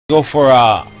Go for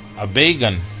a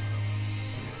bacon.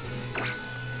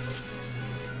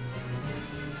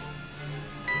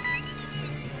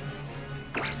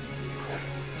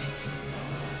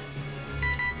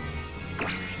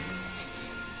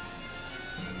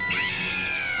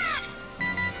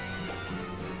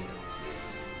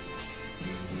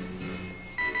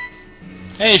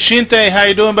 Hey Shinte, how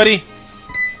you doing, buddy?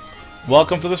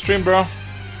 Welcome to the stream, bro.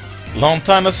 Long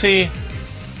time to see.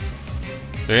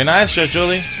 Very nice, Judge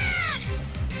Julie.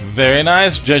 Very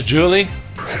nice, Judge Julie.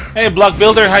 Hey, Block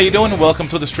Builder, how you doing? Welcome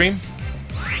to the stream.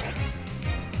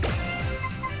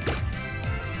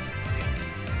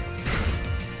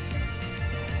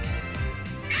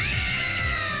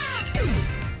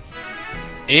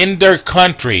 In their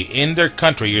country,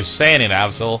 you're saying it,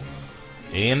 Absol.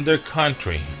 In their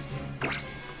country.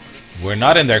 We're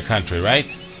not in their country, right?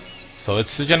 So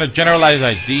it's a generalized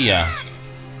idea.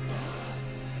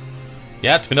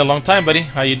 Yeah, it's been a long time, buddy.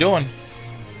 How you doing?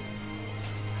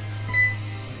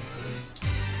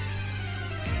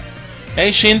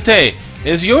 Hey, Shinte,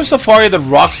 is your safari the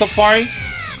rock safari?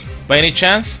 By any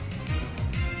chance?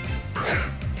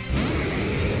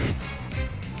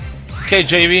 Okay,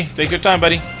 JV, take your time,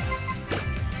 buddy.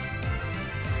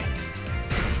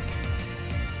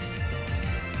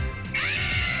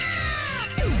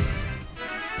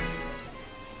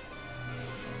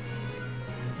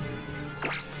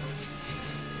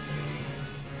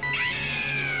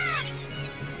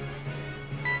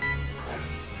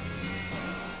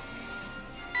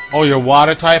 Oh, you're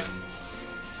water type?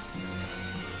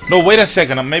 No, wait a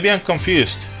second. Maybe I'm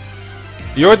confused.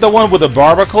 You're the one with the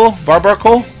barbacle?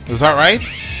 Barbacle? Is that right?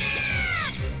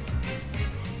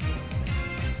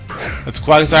 It's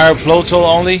Quagsire Floatle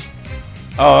only?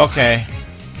 Oh, okay.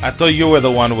 I thought you were the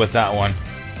one with that one.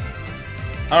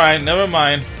 Alright, never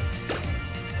mind.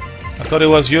 I thought it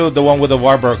was you, the one with the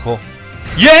barbacle.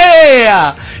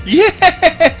 Yeah!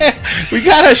 Yeah! We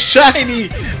got a shiny!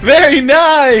 Very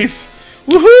nice!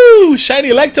 Woohoo! Shiny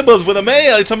Elektabuzz with a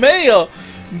male. It's a male.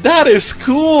 That is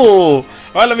cool.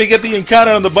 Alright, let me get the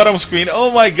encounter on the bottom screen.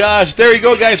 Oh my gosh. There you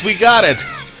go, guys. We got it.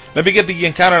 Let me get the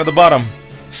encounter on the bottom.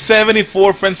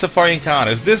 74 Friend Safari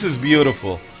encounters. This is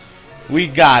beautiful. We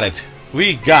got it.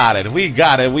 We got it. We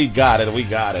got it. We got it. We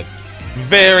got it.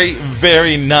 Very,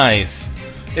 very nice.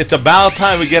 It's about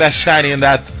time we get a shiny in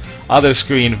that other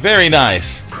screen. Very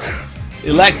nice.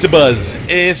 Elektabuzz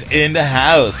is in the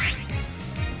house.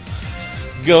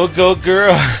 Go, go,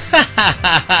 girl.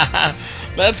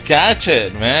 Let's catch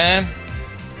it, man.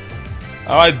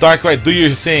 Alright, Darkrai, do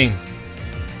your thing.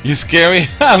 You scare me?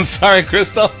 I'm sorry,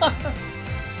 Crystal.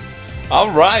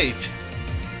 Alright.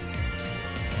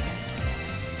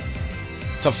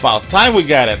 It's about time we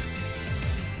got it.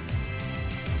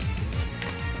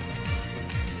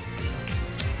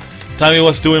 Tell me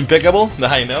what's too impeccable?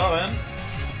 I know, man.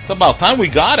 It's about time we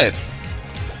got it.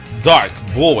 Dark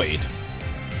Void.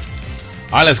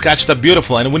 Alright, let's catch the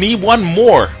beautiful. And we need one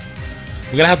more.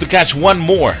 We're gonna have to catch one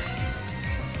more.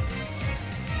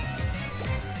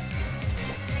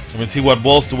 Let me see what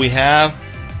balls do we have.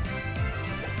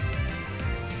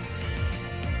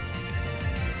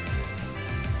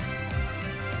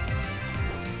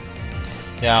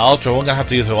 Yeah, Ultra. We're gonna have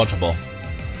to use the Ultra Ball.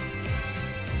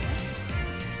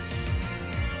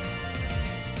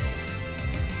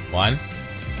 One,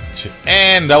 two,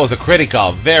 and that was a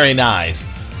critical. Very nice.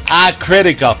 A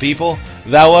critical, people.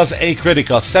 That was a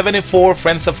critical. 74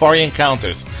 Friend Safari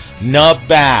encounters. Not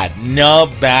bad.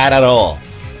 Not bad at all.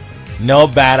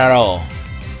 Not bad at all.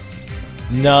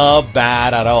 Not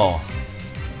bad at all.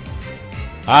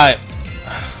 Alright.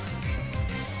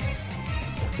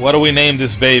 What do we name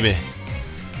this baby?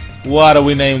 What do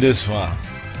we name this one?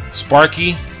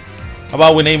 Sparky? How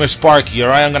about we name her Sparky,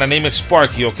 alright? I'm gonna name it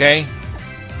Sparky, okay?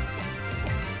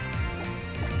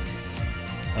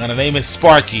 I'm gonna name it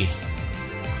Sparky.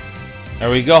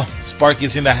 There we go.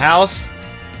 Sparky's in the house.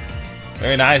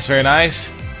 Very nice, very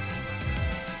nice.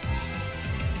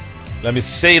 Let me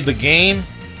save the game.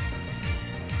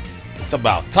 It's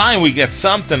about time we get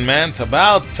something, man. It's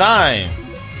about time.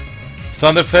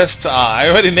 Thunderfist. I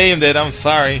already named it. I'm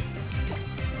sorry.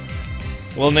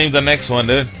 We'll name the next one,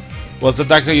 dude. Was the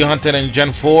doctor you hunted in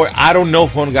Gen 4? I don't know,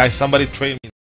 phone guy. Somebody trade.